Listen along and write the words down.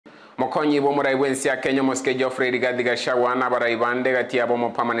Mokonyi bomurai wensi ya Kenya Moske Geoffrey Rigathi Gachagua na baraibande gati ya bomo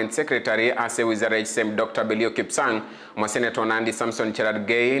permanent secretary ase wizara HSM Dr. Belio Kipsang mo senator Nandi Samson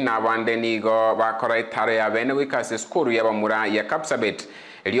Cherargei na bande nigo bakora itare ya bene wikase skuru ya bamura ya Kapsabet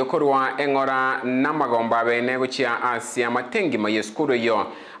eliokorwa engora na magomba bene guchia asia matengi maye skuru yo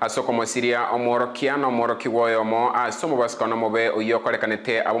asoko mosiria omorokiano morokiwoyo mo asomo baskono mobe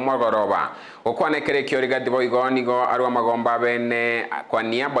uyokorekanete abomogoroba okwane kere Rigathi boigonigo arwa magomba bene kwa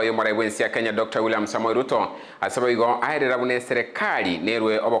niaba yo murai wensi ya Kenya Dr. William Samoei Ruto asaboigo aherera bune serikali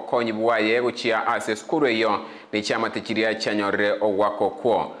nerwe obokonyi bwaye guchia ase skuru yo ni chama tichiria chanyorre ogwako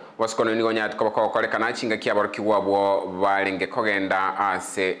kwo waskono nigo nyat ko korekana chinga kiaborkiwabo balenge kogenda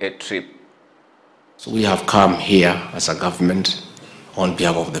ase a trip. So we have come here as a government on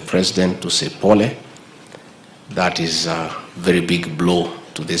behalf of the president to say pole. That is a very big blow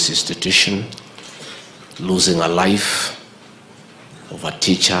to this institution. Losing a life of a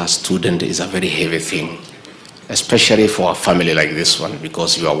teacher, student is a very heavy thing, especially for a family like this one,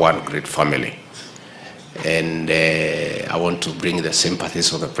 because you are one great family. And I want to bring the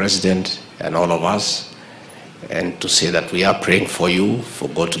sympathies of the president and all of us, and to say that we are praying for you, for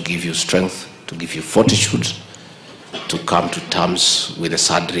God to give you strength, to give you fortitude, to come to terms with the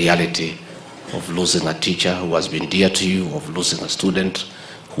sad reality of losing a teacher who has been dear to you, of losing a student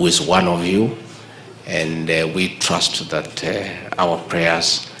who is one of you. And we trust that our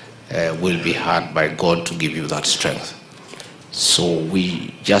prayers will be heard by God to give you that strength. So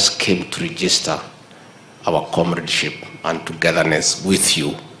we just came to register our comradeship and togetherness with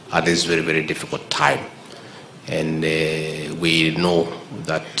you at this very, very difficult time. And we know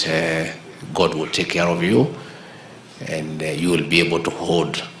that God will take care of you, and you will be able to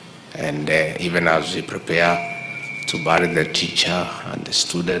hold. And even as we prepare to bury the teacher and the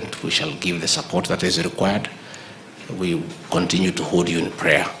student, we shall give the support that is required. We continue to hold you in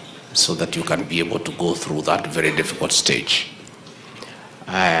prayer so that you can be able to go through that very difficult stage.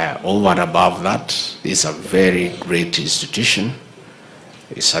 Over and above that, it's a very great institution.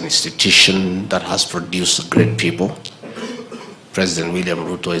 It's an institution that has produced great people. President William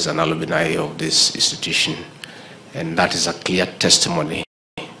Ruto is an alumni of this institution, and that is a clear testimony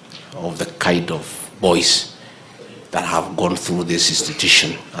of the kind of boys that have gone through this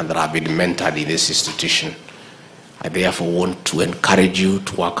institution and that have been mentored in this institution. I therefore want to encourage you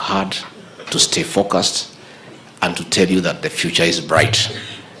to work hard, to stay focused, and to tell you that the future is bright.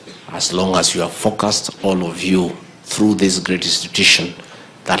 As long as you are focused, all of you, through this great institution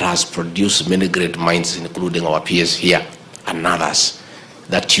that has produced many great minds, including our peers here and others,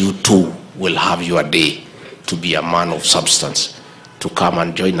 that you too will have your day to be a man of substance, to come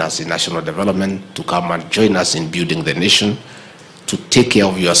and join us in national development, to come and join us in building the nation, to take care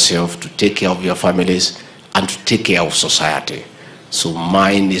of yourself, to take care of your families, and to take care of society. So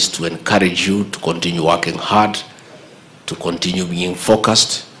mine is to encourage you to continue working hard, to continue being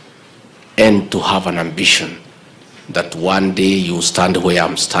focused, and to have an ambition that one day you stand where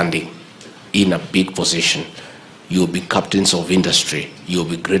I'm standing, in a big position. You'll be captains of industry, you'll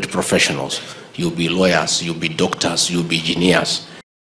be great professionals, you'll be lawyers, you'll be doctors, you'll be engineers,